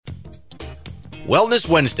Wellness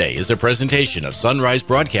Wednesday is a presentation of Sunrise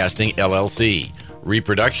Broadcasting, LLC.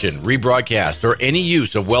 Reproduction, rebroadcast, or any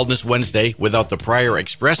use of Wellness Wednesday without the prior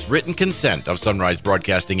express written consent of Sunrise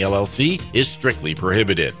Broadcasting, LLC is strictly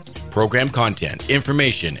prohibited. Program content,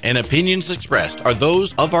 information, and opinions expressed are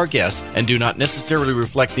those of our guests and do not necessarily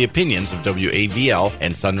reflect the opinions of WAVL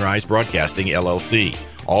and Sunrise Broadcasting, LLC.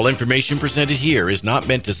 All information presented here is not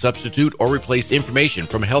meant to substitute or replace information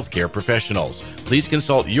from healthcare professionals. Please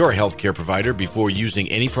consult your healthcare provider before using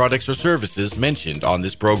any products or services mentioned on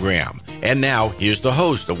this program. And now, here's the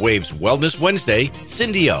host of WAVE's Wellness Wednesday,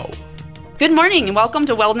 Cindy O. Good morning and welcome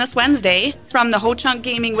to Wellness Wednesday. From the Ho Chunk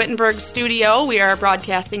Gaming Wittenberg studio, we are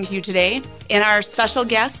broadcasting to you today. And our special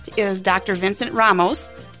guest is Dr. Vincent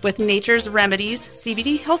Ramos with Naturz Remedies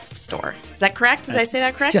CBD Health Store. Is that correct? Did I say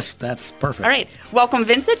that correct? Yes, that's perfect. All right. Welcome,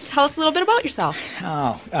 Vincent. Tell us a little bit about yourself.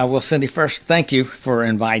 Well, Cindy, first, thank you for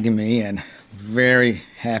inviting me, and very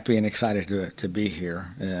happy and excited to be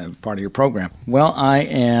here, part of your program. Well, I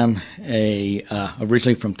am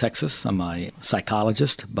originally from Texas. I'm a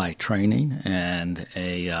psychologist by training and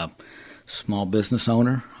a small business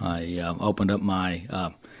owner. I opened up my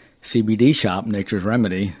CBD shop, Naturz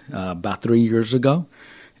Remedy, about 3 years ago.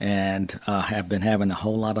 And have been having a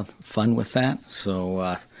whole lot of fun with that. So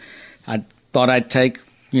I thought I'd take,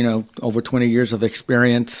 over 20 years of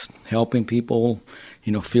experience helping people,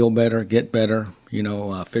 feel better, get better,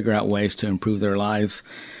 figure out ways to improve their lives.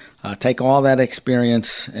 Take all that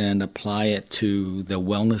experience and apply it to the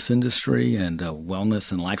wellness industry and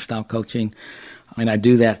wellness and lifestyle coaching. And I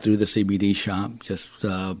do that through the CBD shop just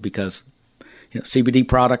because CBD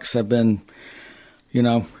products have been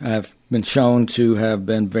shown to have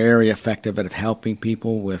been very effective at helping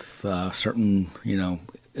people with certain,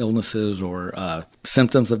 illnesses or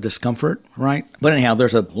symptoms of discomfort, right? But anyhow,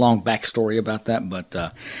 there's a long backstory about that, but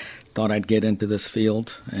thought I'd get into this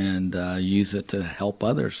field and use it to help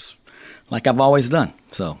others like I've always done.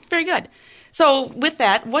 So very good. So with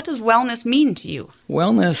that, what does wellness mean to you?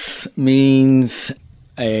 Wellness means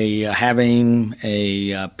having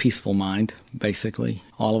a peaceful mind, basically.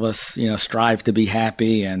 All of us, strive to be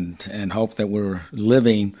happy and hope that we're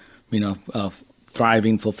living,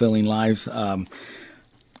 thriving, fulfilling lives.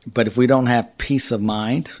 But if we don't have peace of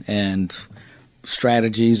mind and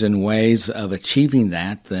strategies and ways of achieving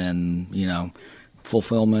that, then,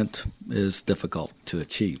 fulfillment is difficult to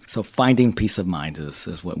achieve. So finding peace of mind is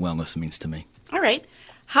what wellness means to me. All right.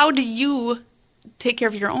 How do you take care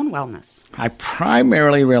of your own wellness? I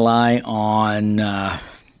primarily rely on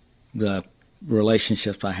the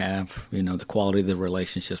relationships I have, the quality of the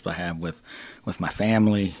relationships I have with my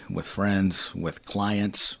family, with friends, with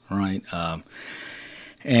clients, right?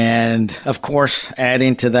 And, of course,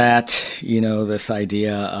 adding to that, this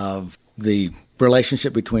idea of the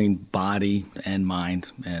relationship between body and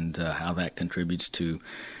mind and how that contributes to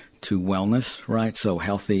wellness, right? So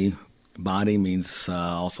healthy body means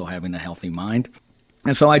also having a healthy mind.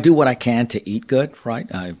 And so I do what I can to eat good, right?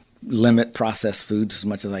 I limit processed foods as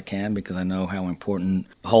much as I can because I know how important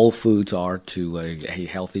whole foods are to a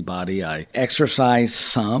healthy body. I exercise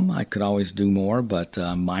some. I could always do more, but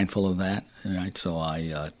I'm mindful of that, right? So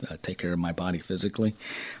I take care of my body physically.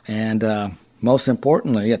 And most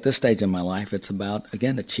importantly, at this stage in my life, it's about,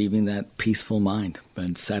 again, achieving that peaceful mind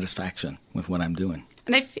and satisfaction with what I'm doing.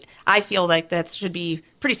 And I feel like that should be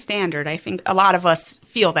pretty standard. I think a lot of us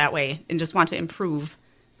feel that way and just want to improve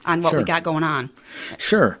on what we got going on.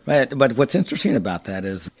 Sure. But what's interesting about that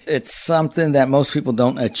is it's something that most people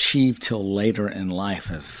don't achieve till later in life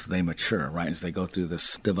as they mature, right? As they go through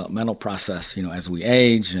this developmental process, as we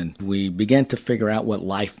age and we begin to figure out what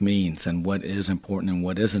life means and what is important and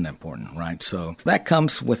what isn't important, right? So that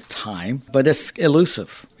comes with time, but it's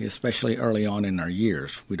elusive, especially early on in our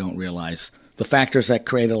years. We don't realize the factors that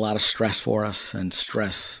create a lot of stress for us, and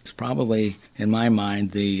stress is probably, in my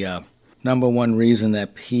mind, the number one reason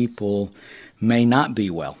that people may not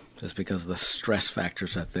be well, is because of the stress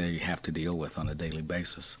factors that they have to deal with on a daily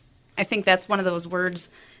basis. I think that's one of those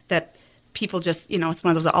words that people just, it's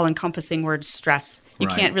one of those all-encompassing words, stress. You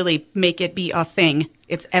can't really make it be a thing.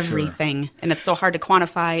 It's everything. Sure. And it's so hard to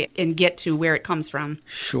quantify and get to where it comes from.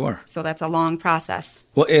 Sure. So that's a long process.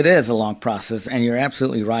 Well, it is a long process, and you're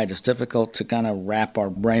absolutely right. It's difficult to kind of wrap our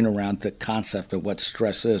brain around the concept of what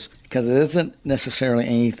stress is, because it isn't necessarily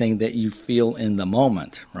anything that you feel in the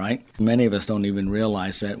moment, right? Many of us don't even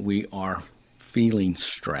realize that we are feeling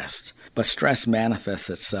stressed. But stress manifests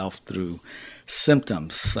itself through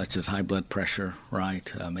symptoms such as high blood pressure,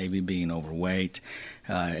 right? Maybe being overweight.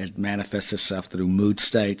 It manifests itself through mood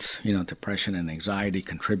states. Depression and anxiety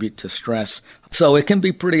contribute to stress. So it can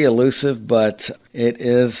be pretty elusive, but it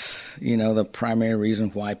is, the primary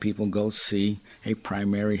reason why people go see a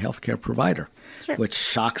primary healthcare provider. Sure. Which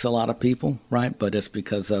shocks a lot of people, right? But it's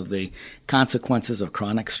because of the consequences of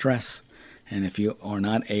chronic stress. And if you are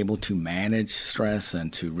not able to manage stress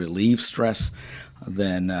and to relieve stress,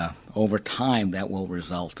 then over time that will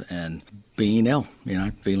result in being ill,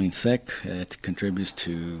 feeling sick. It contributes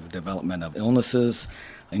to development of illnesses,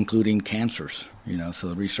 including cancers, so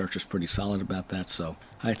the research is pretty solid about that. So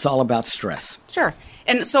it's all about stress. Sure.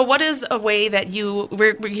 And so what is a way that you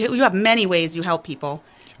have many ways you help people,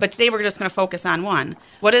 but today we're just going to focus on one.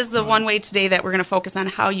 What is the one way today that we're going to focus on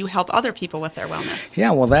how you help other people with their wellness? Yeah,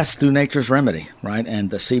 well, that's through Naturz Remedy, right? And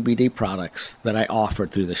the CBD products that I offer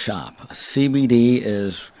through the shop. CBD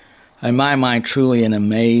is, in my mind, truly an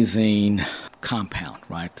amazing compound,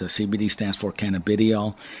 right? The CBD stands for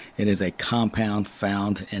cannabidiol. It is a compound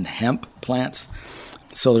found in hemp plants.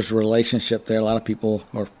 So there's a relationship there. A lot of people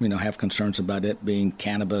have concerns about it being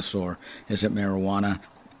cannabis or is it marijuana.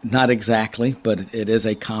 Not exactly, but it is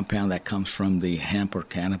a compound that comes from the hemp or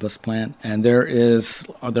cannabis plant. And there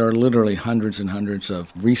are literally hundreds and hundreds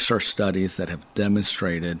of research studies that have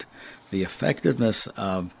demonstrated the effectiveness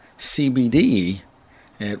of CBD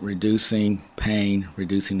at reducing pain,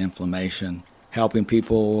 reducing inflammation, helping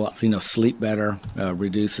people, sleep better,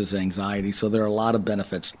 reduces anxiety. So there are a lot of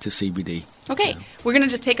benefits to CBD. Okay, we're going to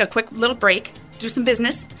just take a quick little break, do some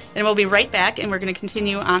business, and we'll be right back, and we're going to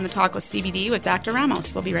continue on the talk with CBD with Dr.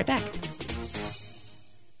 Ramos. We'll be right back.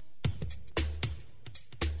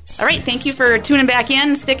 All right, thank you for tuning back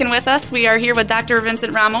in, sticking with us. We are here with Dr.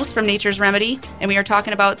 Vincent Ramos from Naturz Remedy, and we are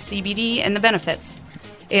talking about CBD and the benefits.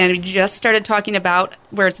 And we just started talking about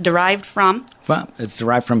where it's derived from. Well, it's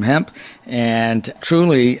derived from hemp, and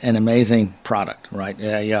truly an amazing product, right?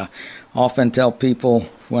 I often tell people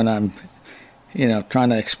when I'm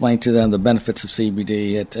trying to explain to them the benefits of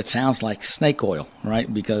CBD, it sounds like snake oil,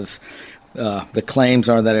 right? Because the claims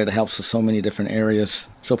are that it helps with so many different areas.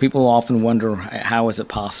 So people often wonder, how is it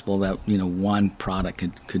possible that, one product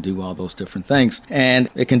could do all those different things? And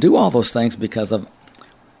it can do all those things because of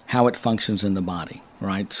how it functions in the body,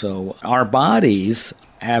 right? So our bodies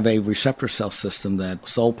have a receptor cell system that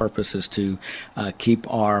sole purpose is to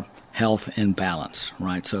keep our health in balance,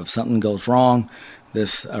 right? So if something goes wrong,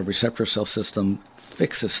 this receptor cell system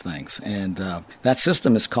fixes things. And that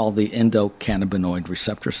system is called the endocannabinoid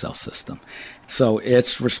receptor cell system. So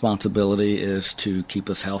its responsibility is to keep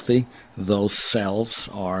us healthy. Those cells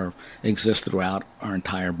exist throughout our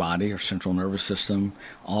entire body, our central nervous system,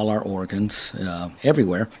 all our organs,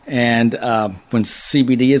 everywhere. And when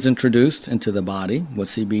CBD is introduced into the body, what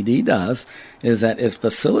CBD does is that it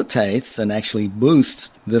facilitates and actually boosts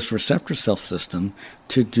this receptor cell system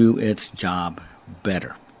to do its job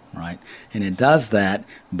better. Right? And it does that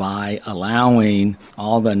by allowing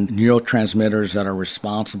all the neurotransmitters that are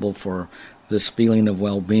responsible for this feeling of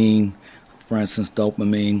well-being, for instance,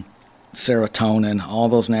 dopamine, serotonin, all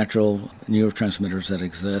those natural neurotransmitters that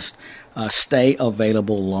exist, stay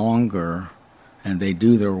available longer, and they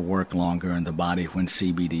do their work longer in the body when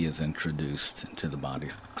CBD is introduced into the body.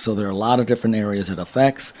 So there are a lot of different areas it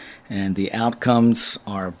affects, and the outcomes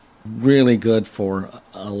are really good for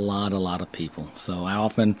a lot of people. So I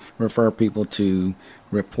often refer people to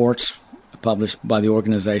reports published by the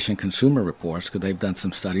organization Consumer Reports, because they've done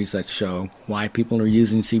some studies that show why people are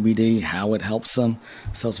using CBD, how it helps them.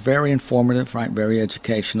 So it's very informative, right? Very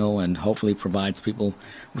educational, and hopefully provides people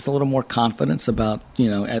with a little more confidence about,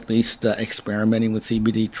 at least experimenting with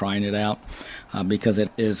CBD, trying it out, because it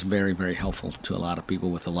is very, very helpful to a lot of people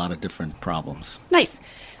with a lot of different problems. Nice.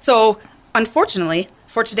 So unfortunately,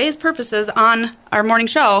 for today's purposes on our morning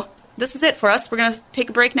show, this is it for us. We're going to take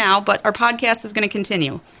a break now, but our podcast is going to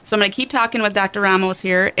continue. So I'm going to keep talking with Dr. Ramos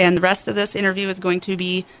here, and the rest of this interview is going to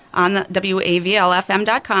be on the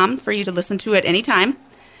WAVLFM.com for you to listen to at any time.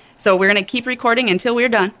 So we're going to keep recording until we're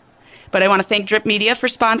done. But I want to thank Drip Media for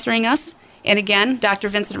sponsoring us. And again, Dr.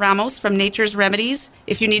 Vincent Ramos from Naturz Remedies.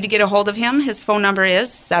 If you need to get a hold of him, his phone number is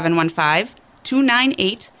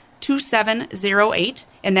 715-298-2708,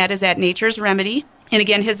 and that is at Naturz Remedy. And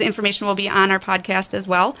again, his information will be on our podcast as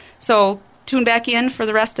well. So tune back in for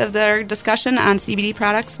the rest of the discussion on CBD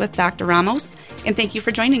products with Dr. Ramos. And thank you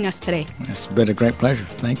for joining us today. It's been a great pleasure.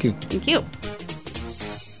 Thank you. Thank you.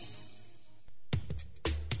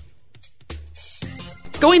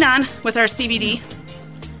 Going on with our CBD,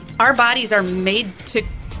 our bodies are made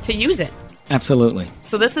to use it. Absolutely.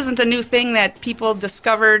 So this isn't a new thing that people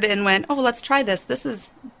discovered and went, oh, let's try this. This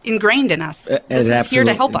is ingrained in us. This is here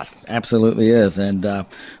to help us. Absolutely is. And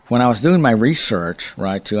when I was doing my research,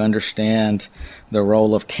 right, to understand the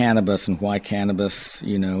role of cannabis and why cannabis,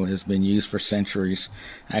 has been used for centuries,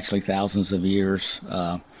 actually thousands of years,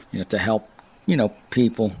 to help,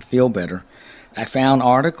 people feel better, I found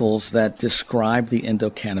articles that describe the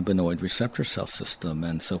endocannabinoid receptor cell system.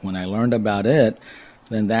 And so when I learned about it,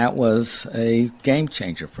 then that was a game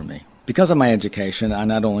changer for me. Because of my education, I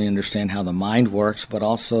not only understand how the mind works, but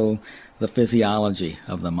also the physiology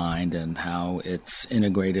of the mind and how it's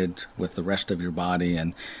integrated with the rest of your body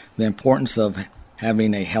and the importance of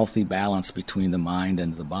having a healthy balance between the mind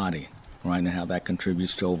and the body, right, and how that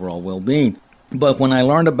contributes to overall well-being. But when I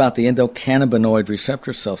learned about the endocannabinoid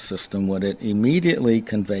receptor cell system, what it immediately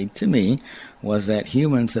conveyed to me was that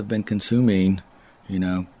humans have been consuming,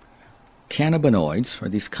 cannabinoids, or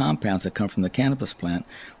these compounds that come from the cannabis plant.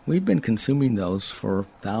 We've been consuming those for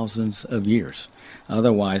thousands of years.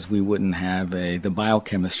 Otherwise, we wouldn't have the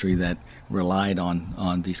biochemistry that relied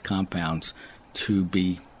on these compounds to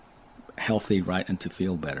be healthy, right, and to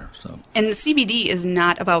feel better. So, and the CBD is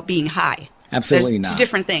not about being high. Absolutely There's not. Two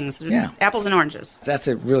different things. Yeah. Apples and oranges. That's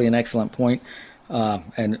really an excellent point,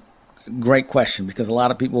 and great question, because a lot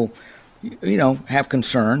of people, have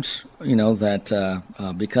concerns, that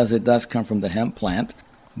because it does come from the hemp plant,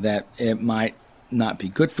 that it might not be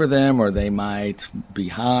good for them, or they might be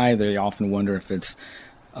high. They often wonder if it's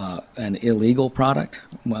an illegal product.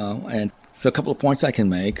 Well, and so a couple of points I can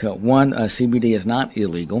make. One, CBD is not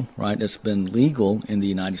illegal, right? It's been legal in the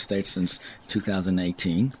United States since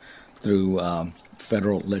 2018 through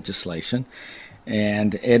federal legislation,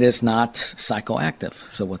 and it is not psychoactive.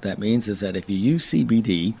 So what that means is that if you use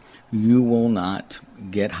CBD, you will not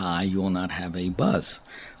get high, you will not have a buzz.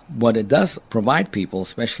 What it does provide people,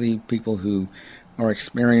 especially people who are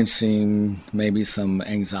experiencing maybe some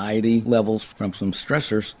anxiety levels from some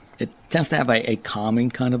stressors, it tends to have a calming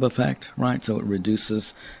kind of effect, right? So it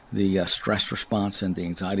reduces the stress response and the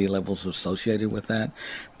anxiety levels associated with that,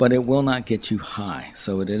 but it will not get you high.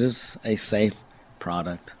 So it is a safe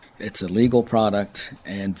product. It's a legal product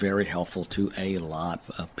and very helpful to a lot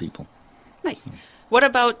of people. Nice. What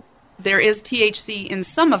about, there is THC in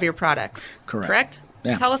some of your products, correct?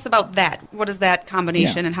 Yeah. Tell us about that. What is that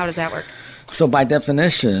combination and how does that work? So by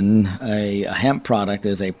definition, a hemp product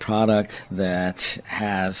is a product that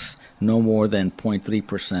has no more than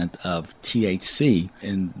 0.3% of THC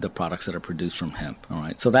in the products that are produced from hemp. All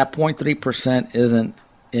right. So that 0.3% isn't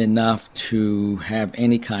enough to have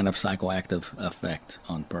any kind of psychoactive effect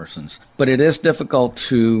on persons. But it is difficult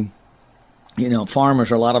to, farmers,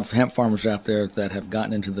 there are a lot of hemp farmers out there that have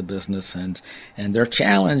gotten into the business, and their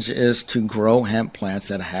challenge is to grow hemp plants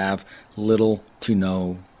that have little to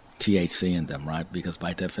no THC in them, right? Because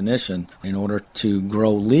by definition, in order to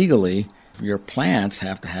grow legally, your plants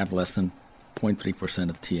have to have less than 0.3%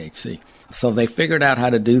 of THC. So they figured out how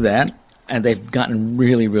to do that, and they've gotten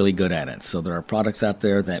really, really good at it. So there are products out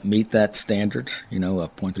there that meet that standard,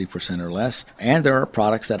 of 0.3% or less, and there are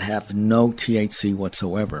products that have no THC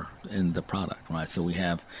whatsoever in the product, right? So we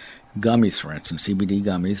have gummies, for instance, CBD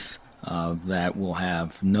gummies that will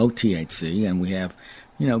have no THC, and we have,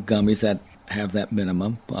 gummies that have that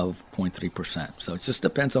minimum of 0.3%. So it just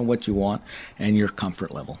depends on what you want and your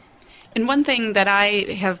comfort level. And one thing that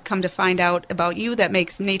I have come to find out about you that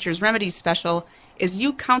makes Naturz Remedies special is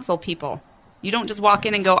you counsel people. You don't just walk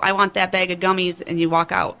in and go, I want that bag of gummies, and you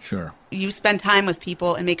walk out. Sure. You spend time with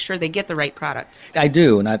people and make sure they get the right products. I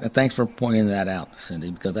do, and thanks for pointing that out,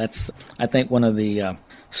 Cindy, because that's, I think, one of the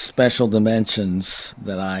special dimensions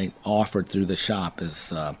that I offered through the shop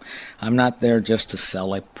is I'm not there just to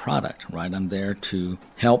sell a product, right? I'm there to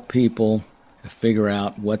help people figure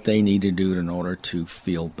out what they need to do in order to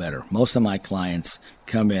feel better. Most of my clients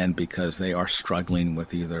come in because they are struggling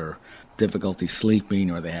with either difficulty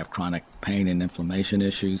sleeping or they have chronic pain and inflammation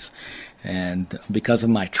issues. And because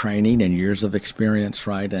of my training and years of experience,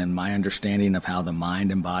 right, and my understanding of how the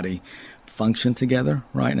mind and body function together,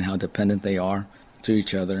 right, and how dependent they are to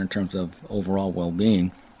each other in terms of overall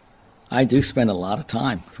well-being, I do spend a lot of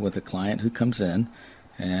time with a client who comes in,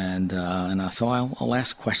 and so I'll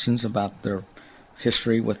ask questions about their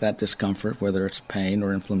history with that discomfort, whether it's pain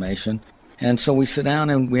or inflammation. And so we sit down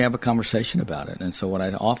and we have a conversation about it. And so what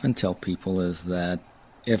I often tell people is that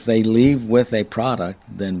if they leave with a product,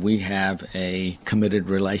 then we have a committed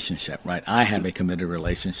relationship, right? I have a committed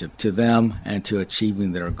relationship to them and to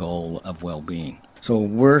achieving their goal of well-being. So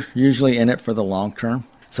we're usually in it for the long term.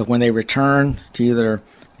 So when they return to either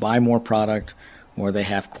buy more product or they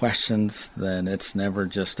have questions, then it's never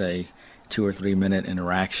just a 2 or 3 minute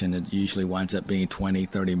interaction. It usually winds up being 20,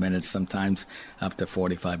 30 minutes, sometimes up to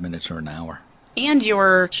 45 minutes or an hour. And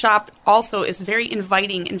your shop also is very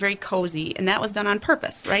inviting and very cozy, and that was done on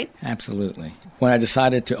purpose, right? Absolutely. When I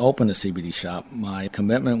decided to open a CBD shop, my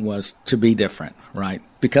commitment was to be different, right?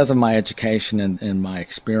 Because of my education and my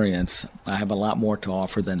experience, I have a lot more to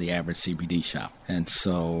offer than the average CBD shop. And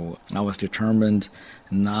so I was determined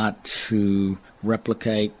not to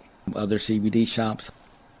replicate other CBD shops.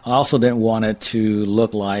 I also didn't want it to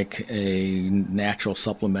look like a natural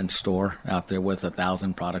supplement store out there with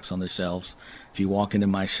 1,000 products on the shelves. If you walk into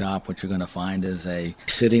my shop, what you're going to find is a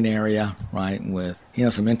sitting area, right, with,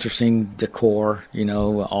 some interesting decor,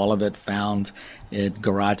 all of it found at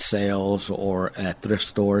garage sales or at thrift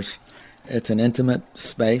stores. It's an intimate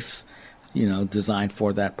space, designed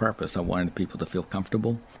for that purpose. I wanted people to feel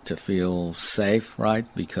comfortable, to feel safe, right,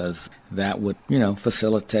 because that would,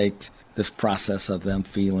 facilitate this process of them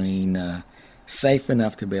feeling safe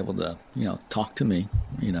enough to be able to, talk to me,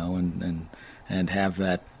 and have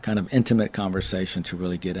that kind of intimate conversation to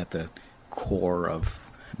really get at the core of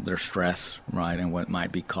their stress, right, and what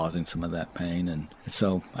might be causing some of that pain. And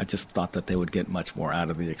so I just thought that they would get much more out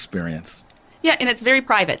of the experience. Yeah, and it's very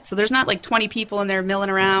private. So there's not like 20 people in there milling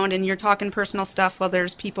around and you're talking personal stuff while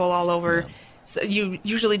there's people all over. Yeah. So you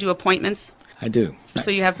usually do appointments? I do. So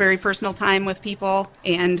you have very personal time with people,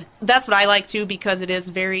 and that's what I like too, because it is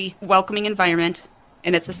a very welcoming environment,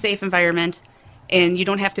 and it's a safe environment, and you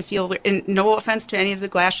don't have to feel, and no offense to any of the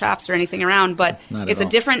glass shops or anything around, but it's a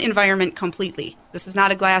different environment completely. This is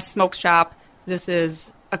not a glass smoke shop. This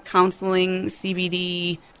is a counseling,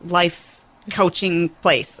 CBD, life coaching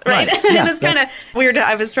place, right? Yeah, that's kind of weird.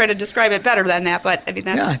 I was trying to describe it better than that, but I mean,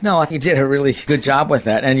 that's... Yeah, no, you did a really good job with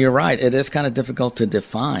that. And you're right. It is kind of difficult to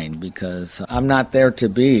define because I'm not there to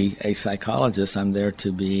be a psychologist. I'm there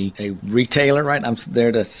to be a retailer, right? I'm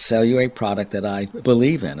there to sell you a product that I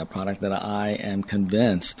believe in, a product that I am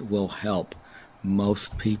convinced will help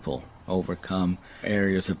most people overcome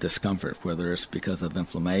areas of discomfort, whether it's because of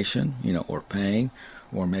inflammation, or pain,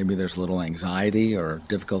 or maybe there's a little anxiety or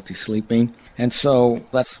difficulty sleeping. And so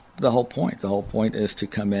that's the whole point. The whole point is to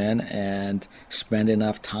come in and spend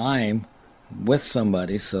enough time with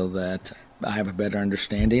somebody so that I have a better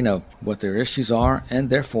understanding of what their issues are and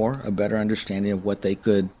therefore a better understanding of what they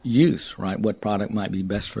could use, right? What product might be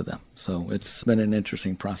best for them. So it's been an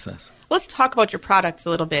interesting process. Let's talk about your products a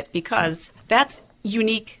little bit because that's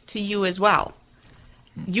unique to you as well.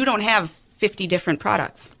 You don't have 50 different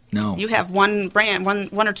products. No. You have one brand,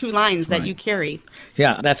 one or two lines that you carry.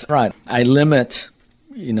 Yeah, that's right. I limit,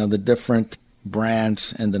 the different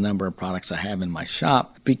brands and the number of products I have in my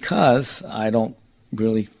shop because I don't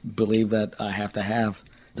really believe that I have to have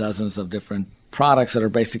dozens of different products that are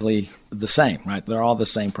basically the same, right? They're all the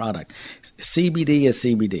same product. CBD is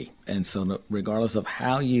CBD. And so regardless of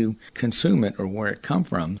how you consume it or where it comes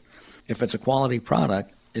from, if it's a quality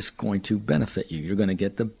product, it's going to benefit you. You're going to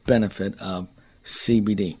get the benefit of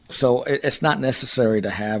CBD. So it's not necessary to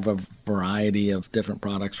have a variety of different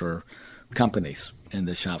products or companies in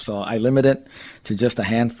the shop. So I limit it to just a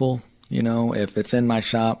handful. If it's in my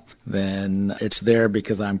shop, then it's there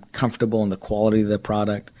because I'm comfortable in the quality of the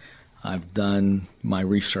product. I've done my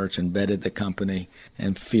research and vetted the company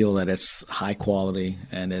and feel that it's high quality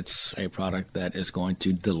and it's a product that is going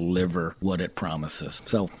to deliver what it promises.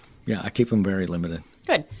 So, yeah, I keep them very limited.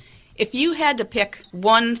 Good. If you had to pick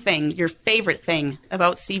one thing, your favorite thing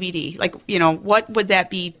about CBD, what would that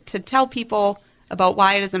be to tell people about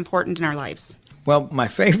why it is important in our lives? Well, my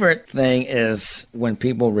favorite thing is when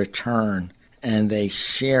people return and they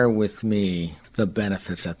share with me the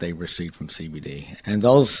benefits that they received from CBD. And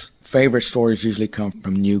those favorite stories usually come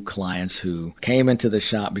from new clients who came into the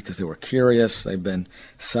shop because they were curious. They've been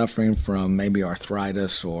suffering from maybe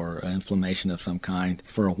arthritis or inflammation of some kind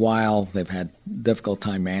for a while. They've had difficult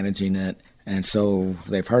time managing it. And so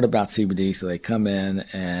they've heard about CBD, so they come in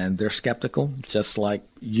and they're skeptical, just like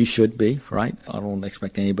you should be, right? I don't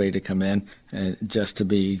expect anybody to come in just to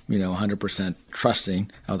be, 100%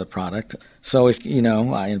 trusting of the product. So if,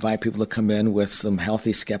 I invite people to come in with some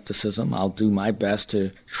healthy skepticism, I'll do my best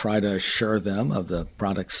to try to assure them of the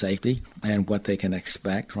product's safety and what they can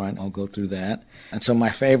expect, right? I'll go through that. And so my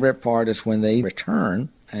favorite part is when they return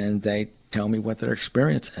and they tell me what their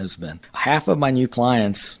experience has been. Half of my new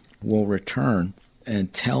clients will return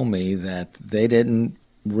and tell me that they didn't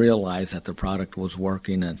realize that the product was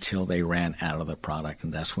working until they ran out of the product,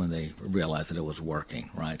 and that's when they realized that it was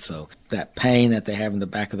working, right? So that pain that they have in the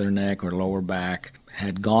back of their neck or lower back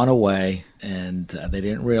had gone away, and they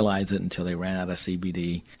didn't realize it until they ran out of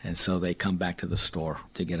CBD, and so they come back to the store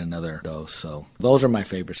to get another dose. So those are my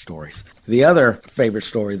favorite stories. The other favorite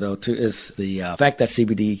story, though, too, is the effect that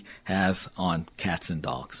CBD has on cats and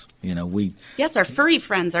dogs. Yes, our furry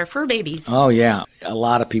friends, our fur babies. Oh, yeah. A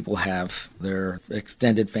lot of people have their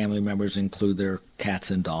extended family members include their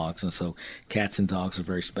cats and dogs, and so cats and dogs are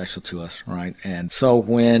very special to us, right? And so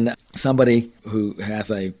when somebody who has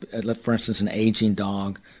for instance, an aging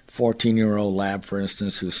dog, 14-year-old lab, for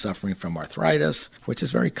instance, who's suffering from arthritis, which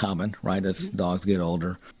is very common, right, as dogs get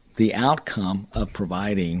older, the outcome of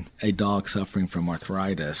providing a dog suffering from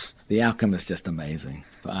arthritis, the outcome is just amazing.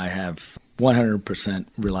 I have 100%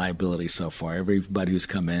 reliability so far. Everybody who's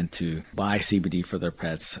come in to buy CBD for their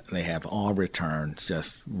pets, they have all returned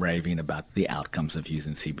just raving about the outcomes of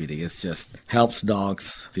using CBD. It just helps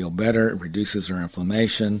dogs feel better. It reduces their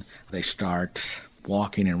inflammation. They start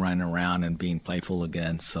walking and running around and being playful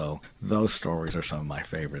again. So those stories are some of my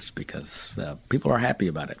favorites because people are happy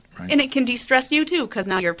about it. Right? And it can de-stress you too, because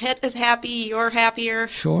now your pet is happy, you're happier.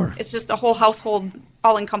 Sure. It's just a whole household,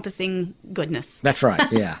 all-encompassing goodness. That's right.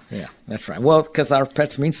 Yeah, that's right. Well, because our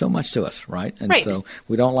pets mean so much to us, right? And so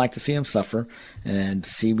we don't like to see them suffer. And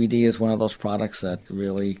CBD is one of those products that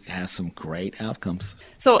really has some great outcomes.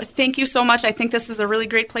 So thank you so much. I think this is a really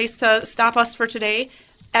great place to stop us for today.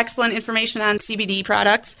 Excellent information on CBD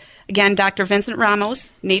products. Again, Dr. Vincent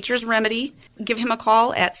Ramos, Naturz Remedy. Give him a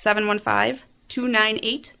call at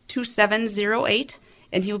 715-298-2708,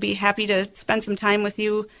 and he will be happy to spend some time with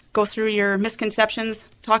you, go through your misconceptions,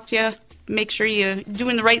 talk to you, make sure you're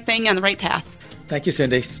doing the right thing on the right path. Thank you,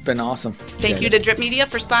 Cindy. It's been awesome. Thank you to Drip Media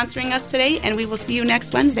for sponsoring us today, and we will see you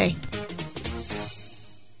next Wednesday.